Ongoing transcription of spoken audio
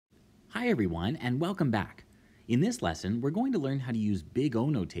Hi everyone, and welcome back. In this lesson, we're going to learn how to use big O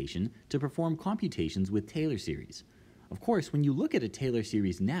notation to perform computations with Taylor series. Of course, when you look at a Taylor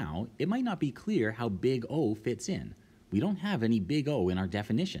series now, it might not be clear how big O fits in. We don't have any big O in our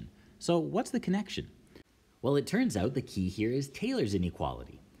definition. So what's the connection? Well, it turns out the key here is Taylor's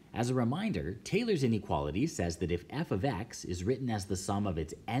inequality. As a reminder, Taylor's inequality says that if f of x is written as the sum of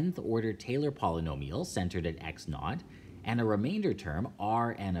its nth order Taylor polynomial centered at x naught, and a remainder term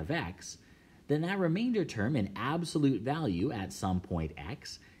Rn of x, then that remainder term in absolute value at some point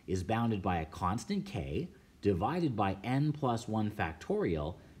x is bounded by a constant k divided by n plus 1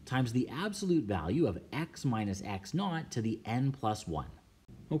 factorial times the absolute value of x minus x naught to the n plus 1.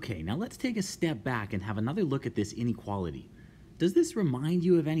 Okay, now let's take a step back and have another look at this inequality. Does this remind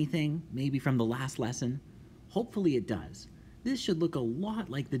you of anything, maybe from the last lesson? Hopefully it does. This should look a lot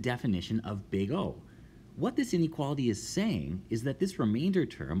like the definition of big O. What this inequality is saying is that this remainder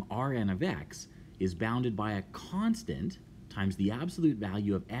term, Rn of x, is bounded by a constant times the absolute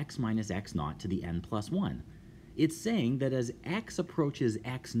value of x minus x naught to the n plus 1. It's saying that as x approaches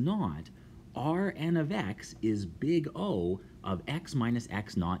x naught, Rn of x is big O of x minus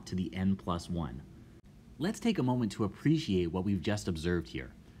x naught to the n plus 1. Let's take a moment to appreciate what we've just observed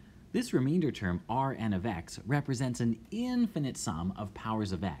here. This remainder term, Rn of x, represents an infinite sum of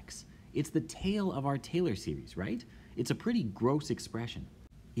powers of x. It's the tail of our Taylor series, right? It's a pretty gross expression.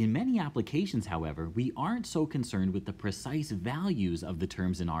 In many applications, however, we aren't so concerned with the precise values of the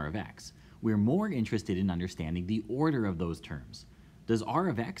terms in R of x. We're more interested in understanding the order of those terms. Does R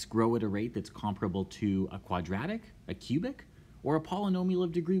of x grow at a rate that's comparable to a quadratic, a cubic, or a polynomial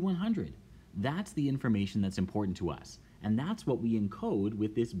of degree 100? That's the information that's important to us, and that's what we encode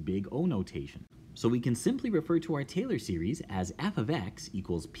with this big O notation. So we can simply refer to our Taylor series as f of x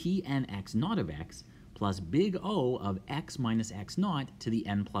equals Pn x naught of x plus big O of x minus x naught to the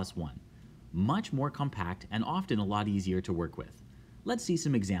n plus 1. Much more compact and often a lot easier to work with. Let's see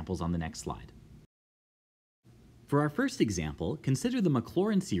some examples on the next slide. For our first example, consider the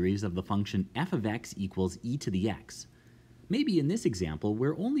Maclaurin series of the function f of x equals e to the x. Maybe in this example,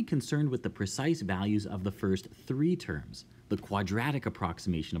 we're only concerned with the precise values of the first three terms, the quadratic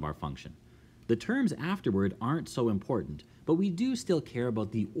approximation of our function. The terms afterward aren't so important, but we do still care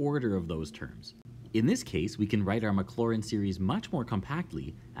about the order of those terms. In this case, we can write our Maclaurin series much more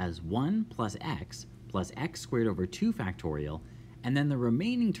compactly as 1 plus x squared over 2 factorial, and then the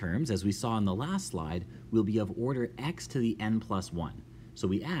remaining terms, as we saw in the last slide, will be of order x to the n plus 1. So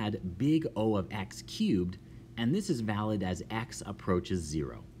we add big O of x cubed, and this is valid as x approaches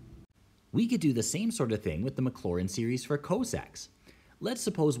 0. We could do the same sort of thing with the Maclaurin series for cos x. Let's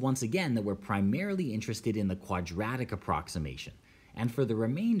suppose once again that we're primarily interested in the quadratic approximation, and for the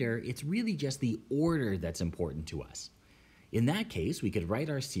remainder, it's really just the order that's important to us. In that case, we could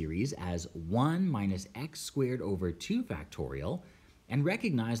write our series as 1 minus x squared over 2 factorial, and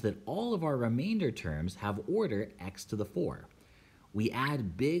recognize that all of our remainder terms have order x to the 4. We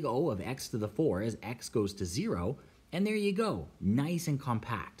add big O of x to the 4 as x goes to 0, and there you go, nice and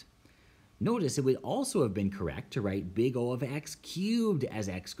compact. Notice it would also have been correct to write big O of x cubed as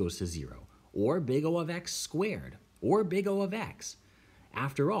x goes to 0, or big O of x squared, or big O of x.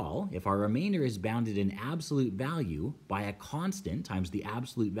 After all, if our remainder is bounded in absolute value by a constant times the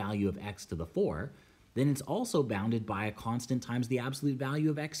absolute value of x to the 4, then it's also bounded by a constant times the absolute value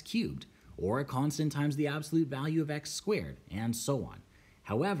of x cubed, or a constant times the absolute value of x squared, and so on.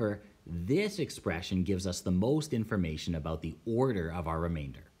 However, this expression gives us the most information about the order of our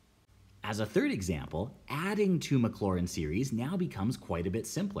remainder. As a third example, adding two Maclaurin series now becomes quite a bit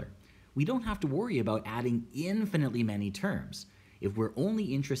simpler. We don't have to worry about adding infinitely many terms. If we're only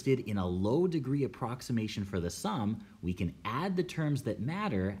interested in a low degree approximation for the sum, we can add the terms that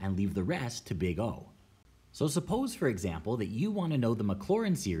matter and leave the rest to big O. So suppose, for example, that you want to know the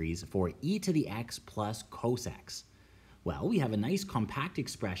Maclaurin series for e to the x plus cos x. Well, we have a nice compact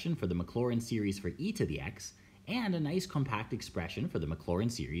expression for the Maclaurin series for e to the x, and a nice compact expression for the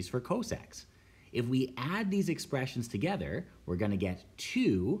Maclaurin series for cos x. If we add these expressions together, we're going to get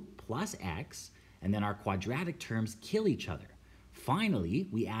 2 plus x, and then our quadratic terms kill each other. Finally,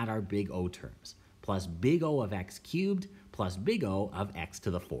 we add our big O terms, plus big O of x cubed plus big O of x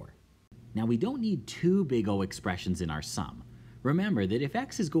to the 4. Now we don't need two big O expressions in our sum. Remember that if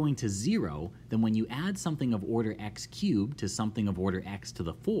x is going to 0, then when you add something of order x cubed to something of order x to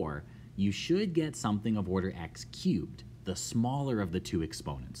the 4, you should get something of order x cubed, the smaller of the two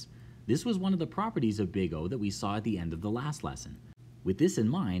exponents. This was one of the properties of big O that we saw at the end of the last lesson. With this in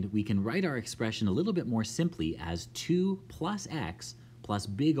mind, we can write our expression a little bit more simply as 2 plus x plus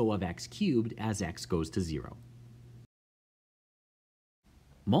big O of x cubed as x goes to 0.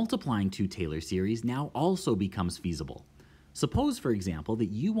 Multiplying two Taylor series now also becomes feasible. Suppose, for example, that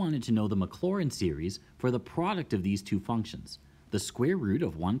you wanted to know the Maclaurin series for the product of these two functions, the square root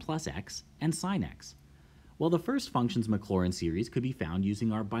of 1 plus x and sine x. Well, the first function's Maclaurin series could be found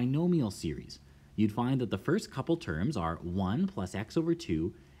using our binomial series. You'd find that the first couple terms are 1 plus x over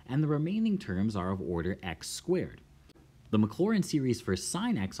 2, and the remaining terms are of order x squared. The Maclaurin series for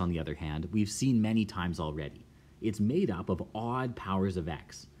sine x, on the other hand, we've seen many times already. It's made up of odd powers of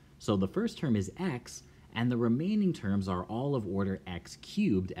x. So the first term is x, and the remaining terms are all of order x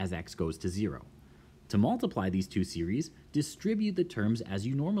cubed as x goes to 0. To multiply these two series, distribute the terms as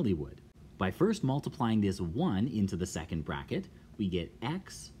you normally would. By first multiplying this 1 into the second bracket, we get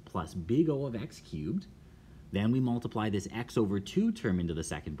x plus big O of x cubed. Then we multiply this x over 2 term into the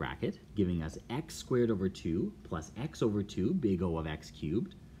second bracket, giving us x squared over 2 plus x over 2 big O of x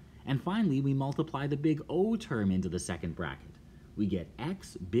cubed. And finally, we multiply the big O term into the second bracket. We get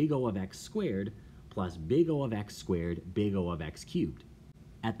x big O of x squared plus big O of x squared big O of x cubed.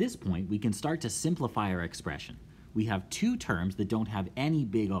 At this point, we can start to simplify our expression. We have two terms that don't have any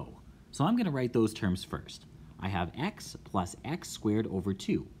big O, so I'm going to write those terms first. I have x plus x squared over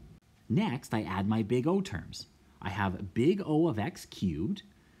 2. Next, I add my big O terms. I have big O of x cubed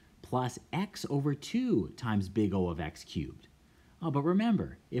plus x over 2 times big O of x cubed. Oh, but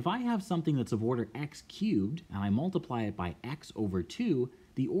remember, if I have something that's of order x cubed and I multiply it by x over 2,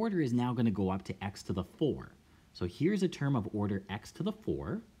 the order is now going to go up to x to the 4. So here's a term of order x to the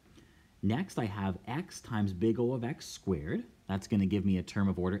 4. Next, I have x times big O of x squared. That's going to give me a term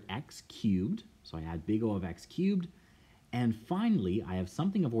of order x cubed. So I add big O of x cubed. And finally, I have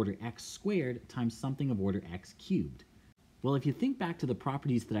something of order x squared times something of order x cubed. Well, if you think back to the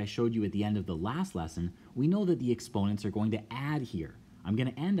properties that I showed you at the end of the last lesson, we know that the exponents are going to add here. I'm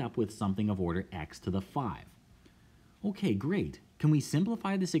going to end up with something of order x to the 5. Okay, great. Can we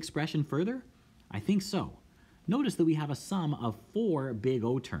simplify this expression further? I think so. Notice that we have a sum of 4 big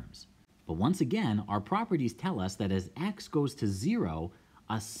O terms. But once again, our properties tell us that as x goes to 0,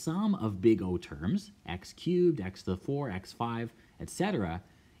 a sum of big O terms, x cubed, x to the 4, x5, etc.,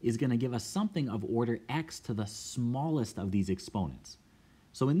 is going to give us something of order x to the smallest of these exponents.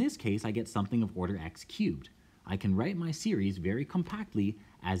 So in this case, I get something of order x cubed. I can write my series very compactly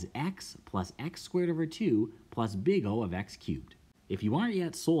as x plus x squared over 2 plus big O of x cubed. If you aren't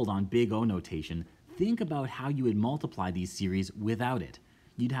yet sold on big O notation, think about how you would multiply these series without it.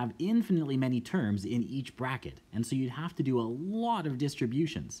 You'd have infinitely many terms in each bracket, and so you'd have to do a lot of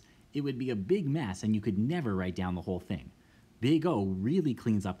distributions. It would be a big mess and you could never write down the whole thing. Big O really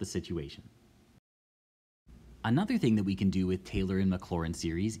cleans up the situation. Another thing that we can do with Taylor and Maclaurin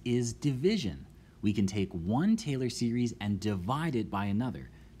series is division. We can take one Taylor series and divide it by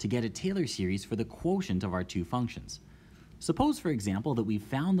another to get a Taylor series for the quotient of our two functions. Suppose, for example, that we've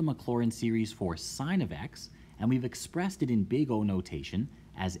found the Maclaurin series for sine of x, and we've expressed it in big O notation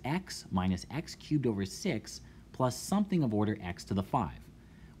as x minus x cubed over 6 plus something of order x to the 5.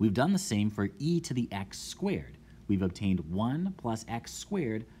 We've done the same for e to the x squared. We've obtained 1 plus x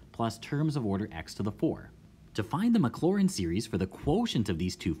squared plus terms of order x to the 4. To find the Maclaurin series for the quotient of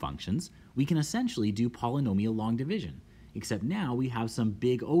these two functions, we can essentially do polynomial long division, except now we have some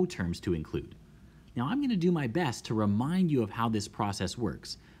big O terms to include. Now I'm going to do my best to remind you of how this process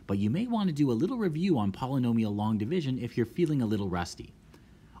works, but you may want to do a little review on polynomial long division if you're feeling a little rusty.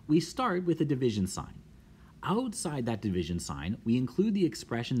 We start with a division sign. Outside that division sign, we include the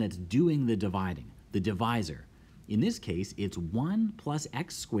expression that's doing the dividing, the divisor. In this case, it's 1 plus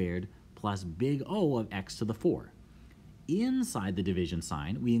x squared plus big O of x to the 4. Inside the division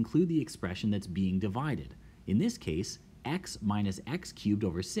sign, we include the expression that's being divided. In this case, x minus x cubed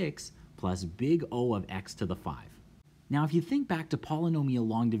over 6 plus big O of x to the 5. Now, if you think back to polynomial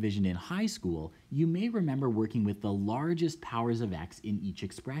long division in high school, you may remember working with the largest powers of x in each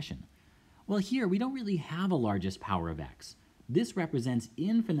expression. Well, here we don't really have a largest power of x. This represents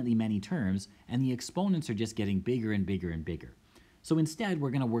infinitely many terms, and the exponents are just getting bigger and bigger and bigger. So instead,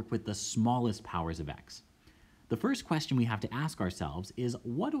 we're going to work with the smallest powers of x. The first question we have to ask ourselves is,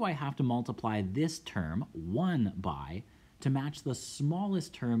 what do I have to multiply this term, 1, by, to match the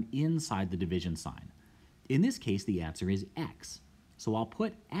smallest term inside the division sign? In this case, the answer is x. So I'll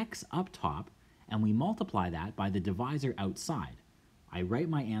put x up top, and we multiply that by the divisor outside. I write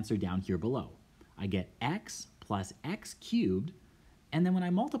my answer down here below. I get x plus x cubed, and then when I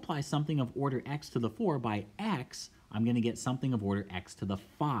multiply something of order x to the 4 by x, I'm going to get something of order x to the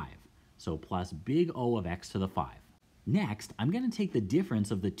 5. So plus big O of x to the 5. Next, I'm going to take the difference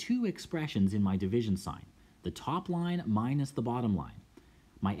of the two expressions in my division sign, the top line minus the bottom line.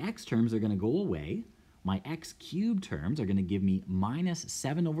 My x terms are going to go away. My x cubed terms are going to give me minus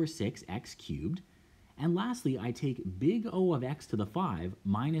 7 over 6 x cubed. And lastly, I take big O of x to the 5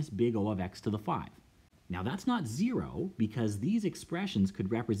 minus big O of x to the 5. Now that's not 0 because these expressions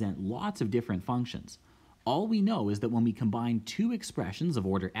could represent lots of different functions. All we know is that when we combine two expressions of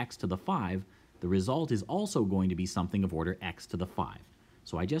order x to the 5, the result is also going to be something of order x to the 5.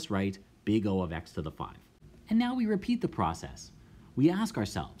 So I just write big O of x to the 5. And now we repeat the process. We ask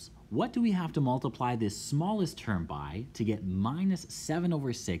ourselves, what do we have to multiply this smallest term by to get minus 7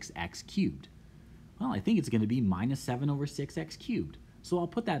 over 6 x cubed? Well, I think it's going to be minus 7 over 6 x cubed, so I'll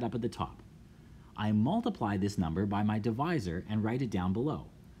put that up at the top. I multiply this number by my divisor and write it down below.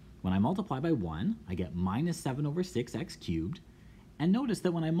 When I multiply by 1, I get minus 7 over 6 x cubed, and notice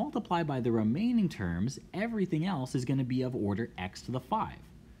that when I multiply by the remaining terms, everything else is going to be of order x to the 5.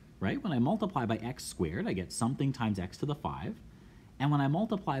 Right? When I multiply by x squared, I get something times x to the 5, and when I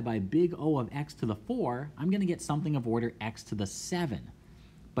multiply by big O of x to the 4, I'm going to get something of order x to the 7.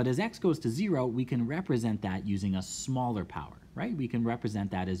 But as x goes to 0, we can represent that using a smaller power, right? We can represent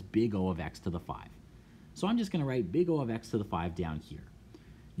that as big O of x to the 5. So I'm just going to write big O of x to the 5 down here.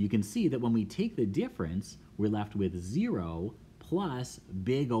 You can see that when we take the difference, we're left with 0 plus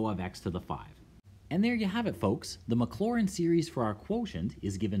big O of x to the 5. And there you have it, folks. The Maclaurin series for our quotient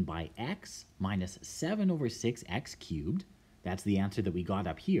is given by x minus 7 over 6 x cubed. That's the answer that we got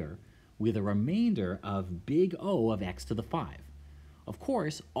up here, with a remainder of big O of x to the 5. Of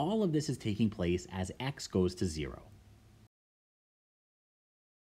course, all of this is taking place as x goes to 0.